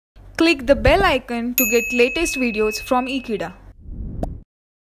Click the bell icon to get latest videos from Ekeeda.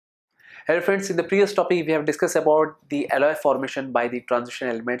 Hello friends, in the previous topic we have discussed about the alloy formation by the transition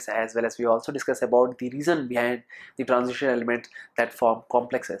elements, as well as we also discussed about the reason behind the transition elements that form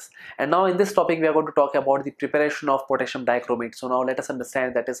complexes. And now in this topic we are going to talk about the preparation of potassium dichromate. So now let us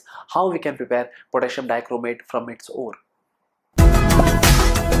understand that is how we can prepare potassium dichromate from its ore.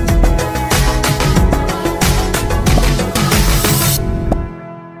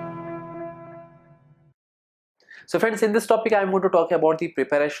 So friends, in this topic I am going to talk about the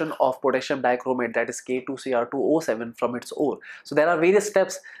preparation of potassium dichromate, that is K2Cr2O7, from its ore. So there are various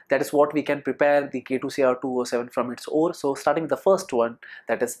steps, that is what we can prepare the K2Cr2O7 from its ore. So starting with the first one,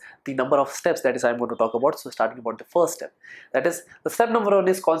 that is the number of steps, that is I am going to talk about. So starting about the first step, that is the step number 1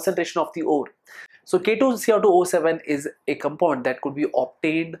 is concentration of the ore. So K2Cr2O7 is a compound that could be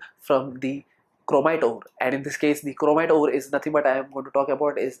obtained from the chromite ore, and in this case the chromite ore is nothing but I am going to talk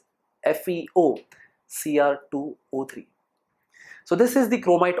about is FeCr2O3. So this is the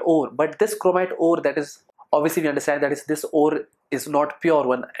chromite ore, but this chromite ore, that is obviously we understand that is this ore is not pure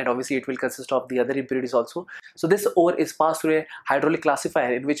one, and obviously it will consist of the other impurities also. So this ore is passed through a hydraulic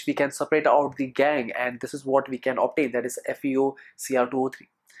classifier in which we can separate out the gangue, and this is what we can obtain, that is FeCr2O3.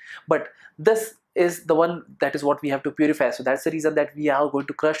 But this is the one that is what we have to purify. So that's the reason that we are going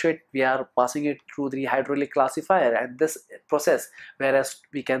to crush it. We are passing it through the hydraulic classifier, and this process, whereas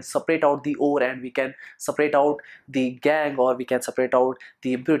we can separate out the ore and we can separate out the gangue, or we can separate out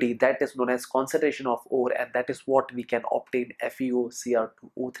the impurity, that is known as concentration of ore, and that is what we can obtain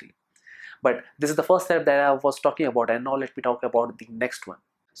FeCr2O3. But this is the first step that I was talking about, and now let me talk about the next one.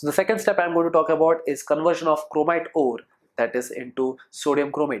 So the second step I'm going to talk about is conversion of chromite ore, that is into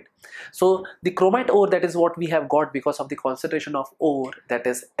sodium chromate. So the chromite ore, that is what we have got because of the concentration of ore, that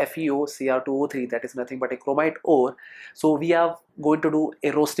is FeCr2O3, that is nothing but a chromite ore. So we are going to do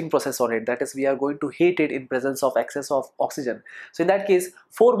a roasting process on it, that is we are going to heat it in presence of excess of oxygen. So in that case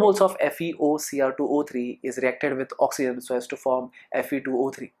 4 moles of FeCr2O3 is reacted with oxygen so as to form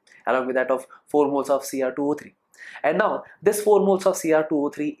Fe2O3, along with that of 4 moles of Cr2O3. And now this 4 moles of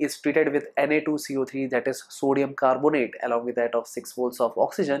Cr2O3 is treated with Na2CO3, that is sodium carbonate, along with that of 6 moles of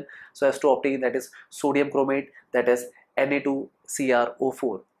oxygen, so as to obtain, that is sodium chromate, that is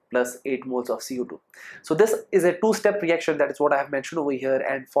Na2CrO4 plus 8 moles of CO2. So this is a two-step reaction, that is what I have mentioned over here,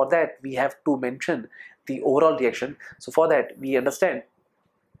 and for that we have to mention the overall reaction. So for that we understand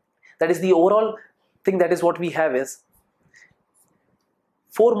that is the overall thing, that is what we have is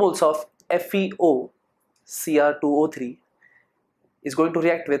 4 moles of FeCr2O3 is going to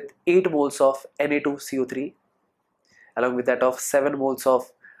react with 8 moles of Na2CO3, along with that of 7 moles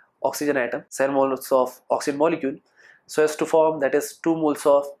of oxygen atom, 7 moles of oxygen molecule, so as to form, that is 2 moles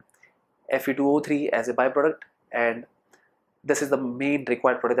of Fe2O3 as a byproduct, and this is the main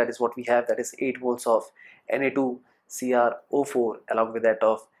required product, that is what we have, that is 8 moles of Na2CrO4 along with that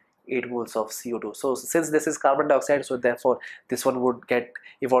of 8 moles of CO2. So since this is carbon dioxide, so therefore this one would get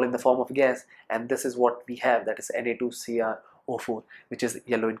evolved in the form of gas, and this is what we have, that is Na2CrO4, which is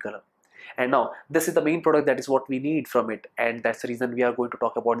yellow in color. And now this is the main product, that is what we need from it, and that's the reason we are going to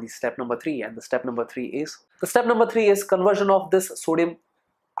talk about the step number 3. And the step number 3 is conversion of this sodium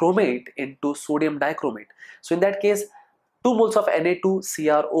chromate into sodium dichromate. So in that case 2 moles of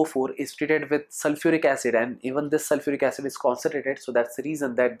Na2CrO4 is treated with sulfuric acid, and even this sulfuric acid is concentrated, so that's the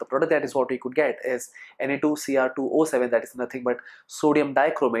reason that the product, that is what we could get, is Na2Cr2O7, that is nothing but sodium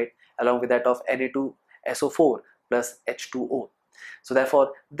dichromate, along with that of Na2SO4 plus H2O. So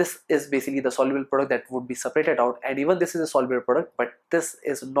therefore this is basically the soluble product that would be separated out, and even this is a soluble product, but this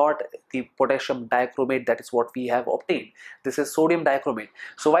is not the potassium dichromate, that is what we have obtained. This is sodium dichromate.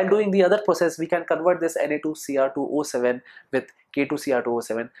 So while doing the other process we can convert this Na2Cr2O7 with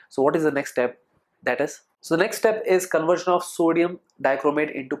K2Cr2O7. So what is the next step? So the next step is conversion of sodium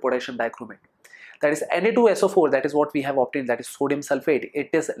dichromate into potassium dichromate. That is Na2SO4, that is what we have obtained, that is sodium sulfate. It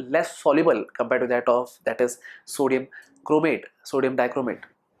is less soluble compared to that of, that is sodium chromate, sodium dichromate.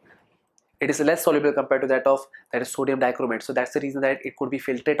 It is less soluble compared to that of, that is sodium dichromate. So that's the reason that it could be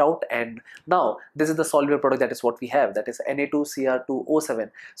filtered out, and now this is the soluble product, that is what we have, that is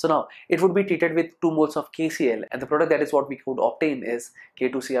Na2Cr2O7. So now it would be treated with 2 moles of KCl, and the product, that is what we could obtain, is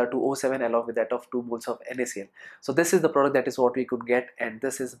K2Cr2O7 along with that of 2 moles of NaCl. So this is the product, that is what we could get, and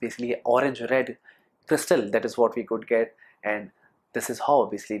this is basically orange red crystal, that is what we could get, and this is how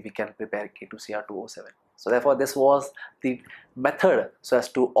basically we can prepare K2Cr2O7. So therefore this was the method so as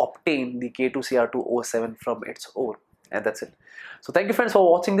to obtain the K2Cr2O7 from its ore, and that's it. So thank you friends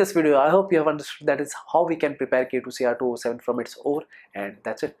for watching this video. I hope you have understood that is how we can prepare K2Cr2O7 from its ore, and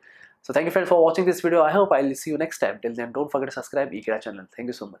that's it. So thank you friends for watching this video. I hope I'll see you next time. Till then, don't forget to subscribe Ekeeda channel. Thank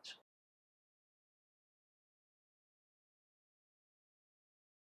you so much.